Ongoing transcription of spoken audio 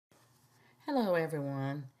Hello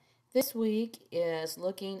everyone. This week is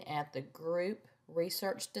looking at the group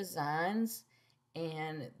research designs,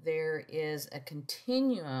 and there is a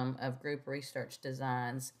continuum of group research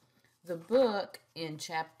designs. The book in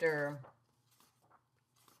chapter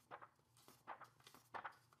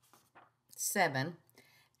 7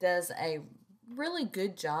 does a really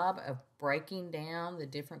good job of breaking down the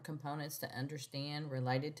different components to understand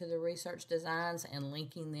related to the research designs and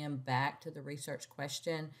linking them back to the research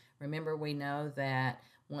question. Remember, we know that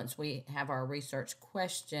once we have our research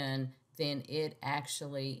question, then it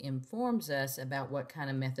actually informs us about what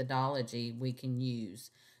kind of methodology we can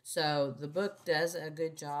use. So the book does a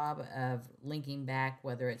good job of linking back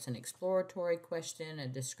whether it's an exploratory question, a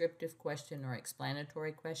descriptive question, or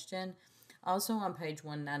explanatory question. Also on page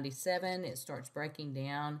 197, it starts breaking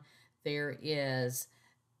down. There is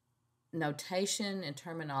notation and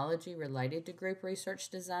terminology related to group research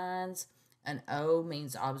designs. An O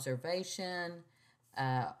means observation,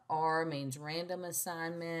 R means random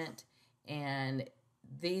assignment, and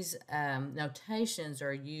these notations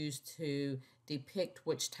are used to depict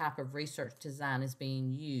which type of research design is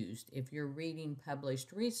being used. If you're reading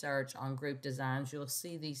published research on group designs, you'll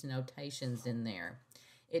see these notations in there.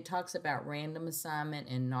 It talks about random assignment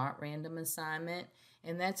and not random assignment,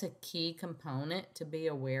 and that's a key component to be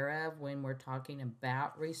aware of when we're talking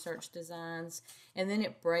about research designs. And then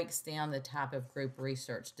it breaks down the type of group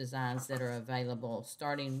research designs that are available,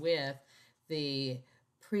 starting with the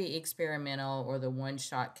pre-experimental or the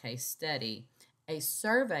one-shot case study. A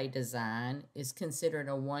survey design is considered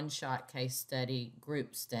a one-shot case study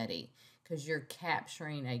group study because you're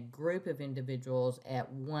capturing a group of individuals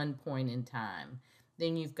at one point in time.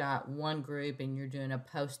 Then you've got one group and you're doing a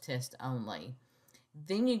post-test only.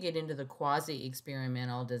 Then you get into the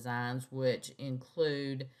quasi-experimental designs, which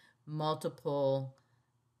include multiple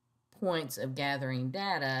points of gathering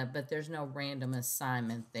data, but there's no random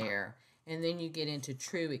assignment there. And then you get into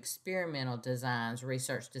true experimental designs,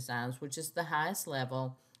 research designs, which is the highest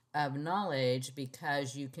level of knowledge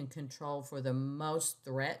because you can control for the most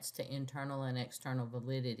threats to internal and external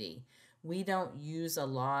validity. We don't use a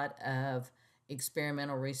lot of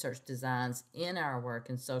experimental research designs in our work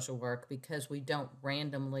in social work because we don't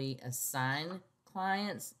randomly assign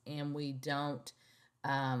clients and we don't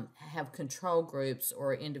have control groups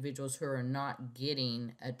or individuals who are not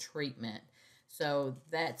getting a treatment. So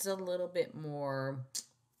that's a little bit more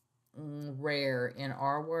rare in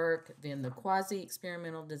our work than the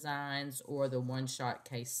quasi-experimental designs or the one-shot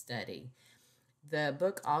case study. The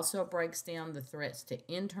book also breaks down the threats to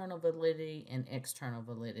internal validity and external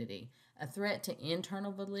validity. A threat to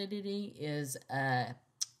internal validity is a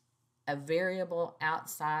variable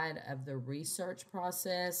outside of the research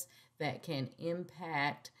process that can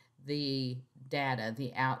impact the data,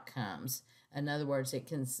 the outcomes. In other words,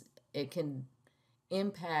 it can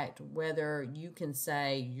impact whether you can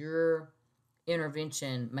say your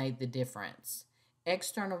intervention made the difference.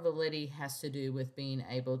 External validity has to do with being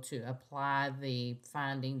able to apply the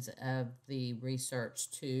findings of the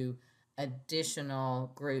research to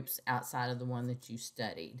additional groups outside of the one that you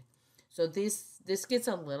studied. So this gets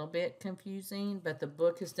a little bit confusing, but the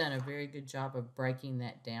book has done a very good job of breaking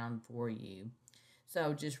that down for you.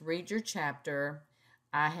 So just read your chapter.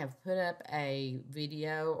 I have put up a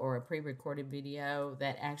video or a pre-recorded video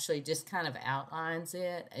that actually just kind of outlines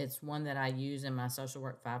it. It's one that I use in my Social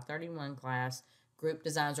Work 531 class. Group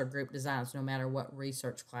designs are group designs no matter what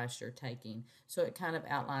research class you're taking. So it kind of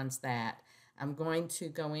outlines that. I'm going to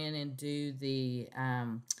go in and do the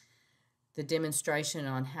demonstration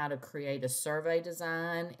on how to create a survey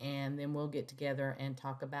design, and then we'll get together and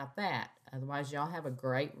talk about that. Otherwise, y'all have a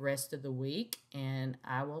great rest of the week, and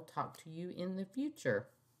I will talk to you in the future.